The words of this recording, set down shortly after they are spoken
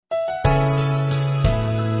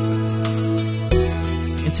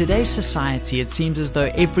In today's society, it seems as though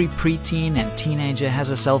every preteen and teenager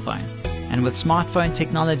has a cell phone. And with smartphone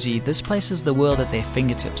technology, this places the world at their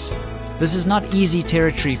fingertips. This is not easy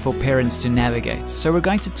territory for parents to navigate, so we're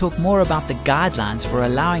going to talk more about the guidelines for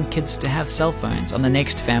allowing kids to have cell phones on the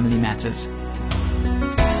next Family Matters.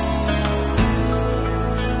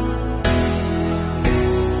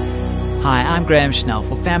 Hi, I'm Graham Schnell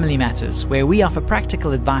for Family Matters, where we offer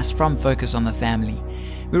practical advice from Focus on the Family.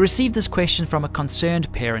 We received this question from a concerned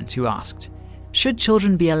parent who asked, should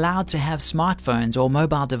children be allowed to have smartphones or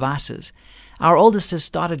mobile devices? Our oldest has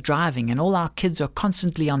started driving and all our kids are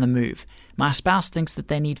constantly on the move. My spouse thinks that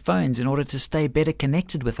they need phones in order to stay better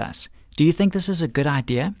connected with us. Do you think this is a good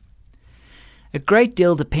idea? A great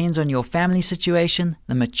deal depends on your family situation,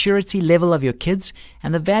 the maturity level of your kids,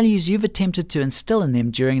 and the values you've attempted to instill in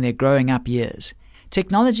them during their growing up years.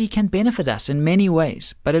 Technology can benefit us in many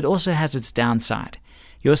ways, but it also has its downside.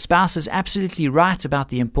 Your spouse is absolutely right about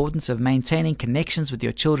the importance of maintaining connections with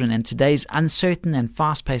your children in today's uncertain and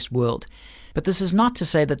fast-paced world. But this is not to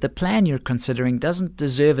say that the plan you're considering doesn't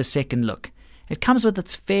deserve a second look. It comes with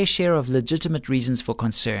its fair share of legitimate reasons for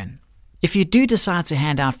concern. If you do decide to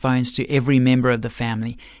hand out phones to every member of the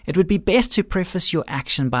family, it would be best to preface your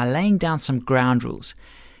action by laying down some ground rules.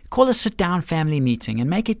 Call a sit-down family meeting and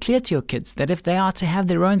make it clear to your kids that if they are to have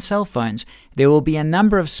their own cell phones, there will be a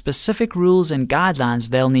number of specific rules and guidelines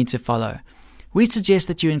they'll need to follow. We suggest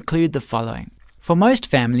that you include the following. For most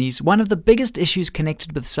families, one of the biggest issues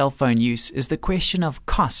connected with cell phone use is the question of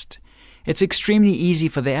cost. It's extremely easy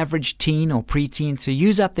for the average teen or preteen to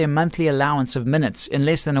use up their monthly allowance of minutes in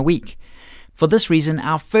less than a week. For this reason,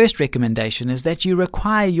 our first recommendation is that you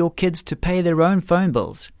require your kids to pay their own phone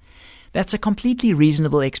bills. That's a completely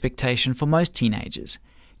reasonable expectation for most teenagers.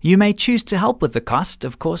 You may choose to help with the cost,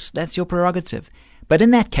 of course, that's your prerogative. But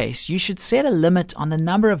in that case, you should set a limit on the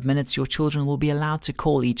number of minutes your children will be allowed to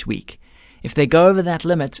call each week. If they go over that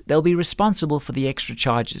limit, they'll be responsible for the extra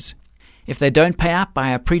charges. If they don't pay up by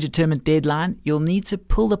a predetermined deadline, you'll need to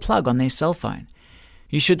pull the plug on their cell phone.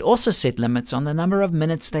 You should also set limits on the number of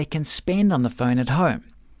minutes they can spend on the phone at home.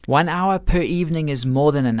 1 hour per evening is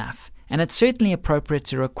more than enough, and it's certainly appropriate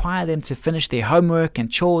to require them to finish their homework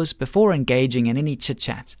and chores before engaging in any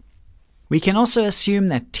chit-chat. We can also assume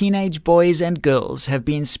that teenage boys and girls have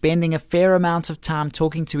been spending a fair amount of time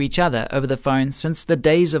talking to each other over the phone since the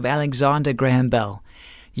days of Alexander Graham Bell.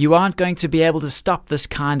 You aren't going to be able to stop this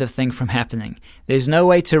kind of thing from happening. There's no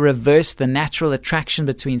way to reverse the natural attraction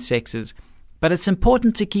between sexes. But it's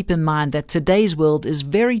important to keep in mind that today's world is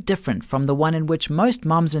very different from the one in which most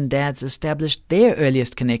moms and dads established their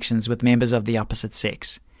earliest connections with members of the opposite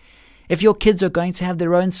sex. If your kids are going to have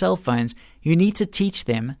their own cell phones, you need to teach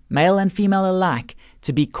them, male and female alike,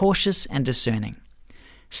 to be cautious and discerning.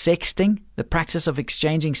 Sexting, the practice of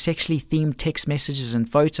exchanging sexually themed text messages and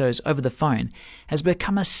photos over the phone, has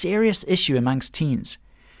become a serious issue amongst teens.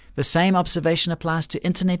 The same observation applies to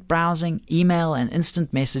internet browsing, email, and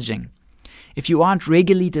instant messaging. If you aren't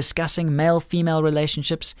regularly discussing male-female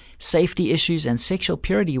relationships, safety issues, and sexual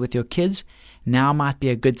purity with your kids, now might be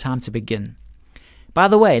a good time to begin. By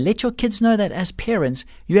the way, let your kids know that as parents,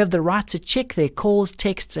 you have the right to check their calls,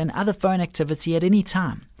 texts, and other phone activity at any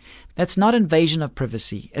time. That's not invasion of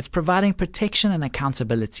privacy. It's providing protection and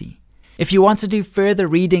accountability. If you want to do further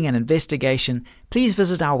reading and investigation, please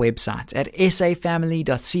visit our website at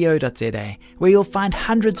safamily.co.za, where you'll find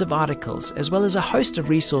hundreds of articles as well as a host of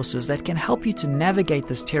resources that can help you to navigate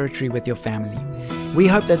this territory with your family. We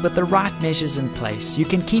hope that with the right measures in place, you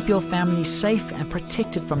can keep your family safe and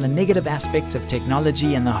protected from the negative aspects of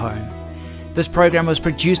technology in the home. This program was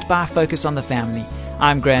produced by Focus on the Family.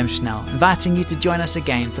 I'm Graham Schnell, inviting you to join us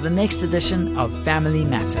again for the next edition of Family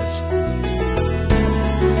Matters.